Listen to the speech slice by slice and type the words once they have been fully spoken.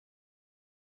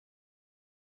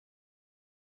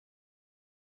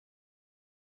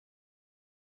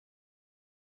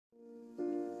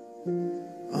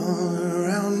All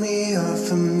around me are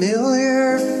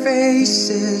familiar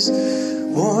faces,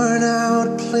 worn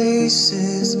out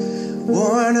places,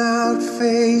 worn out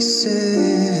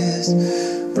faces,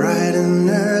 bright and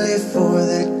early for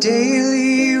the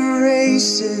daily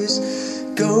races,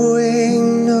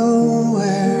 going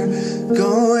nowhere,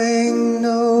 going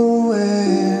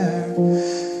nowhere.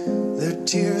 Their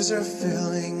tears are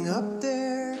filling up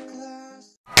their glass.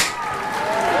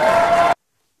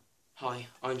 Hi,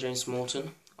 I'm James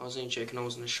Morton. I was only joking, I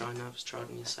wasn't a shy nervous child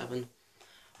in year 7.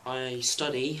 I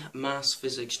study maths,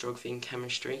 physics, geography and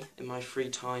chemistry. In my free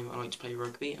time I like to play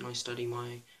rugby and I study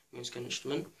my musical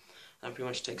instrument. That pretty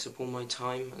much takes up all my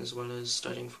time as well as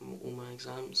studying for all my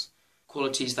exams.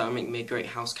 Qualities that make me a great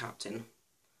house captain.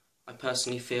 I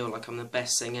personally feel like I'm the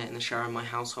best singer in the shower in my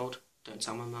household. Don't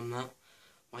tell my mum that.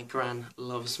 My gran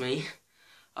loves me.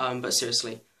 But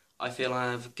seriously, I feel I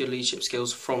have good leadership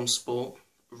skills from sport.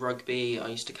 Rugby, I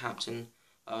used to captain.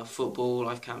 Football,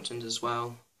 I've captained as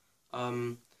well.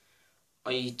 I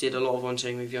did a lot of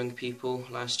volunteering with young people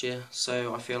last year,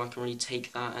 so I feel I can really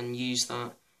take that and use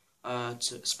that,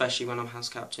 especially when I'm house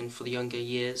captain for the younger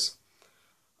years.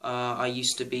 I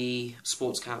used to be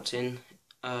sports captain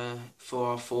for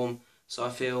our form, so I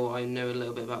feel I know a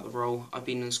little bit about the role. I've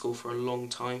been in school for a long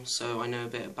time, so I know a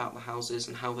bit about the houses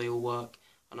and how they all work,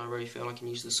 and I really feel I can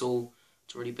use this all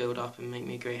to really build up and make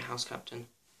me a great house captain.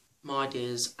 My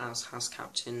ideas as house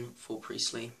captain for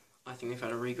Priestley. I think we've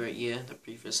had a really great year. The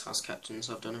previous house captains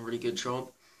have done a really good job.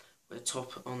 We're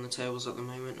top on the tables at the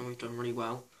moment and we've done really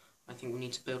well. I think we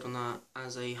need to build on that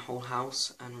as a whole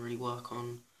house and really work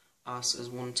on us as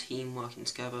one team working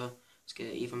together to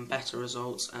get even better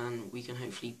results, and we can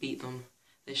hopefully beat them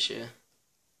this year.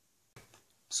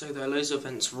 So there are loads of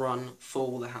events run for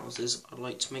all the houses. I'd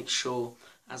like to make sure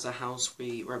as a house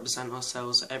we represent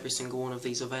ourselves at every single one of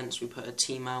these events. We put a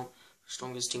team out, the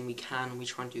strongest team we can, and we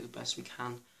try and do the best we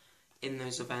can in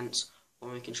those events,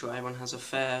 while making sure everyone has a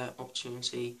fair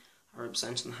opportunity at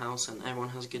representing the house and everyone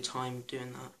has a good time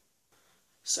doing that.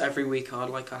 So every week I'd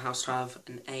like our house to have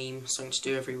an aim, something to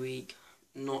do every week,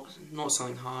 not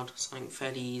something hard, something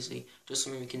fairly easy, just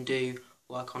something we can do,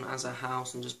 work on as a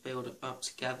house and just build it up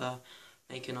together,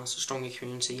 making us a stronger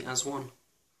community as one.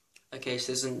 Okay,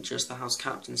 so this isn't just the house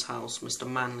captain's house, Mr.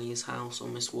 Manley's house or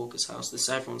Miss Walker's house, this is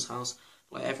everyone's house.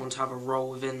 I'd like everyone to have a role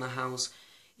within the house,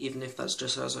 even if that's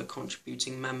just as a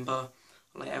contributing member.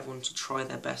 I'd like everyone to try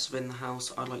their best within the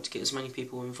house. I'd like to get as many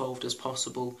people involved as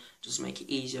possible, just make it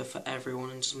easier for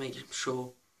everyone and just make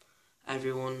sure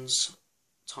everyone's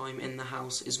time in the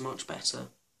house is much better.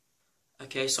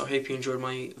 Okay, so I hope you enjoyed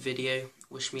my video.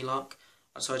 Wish me luck.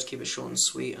 I tried to keep it short and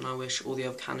sweet, and I wish all the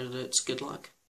other candidates good luck.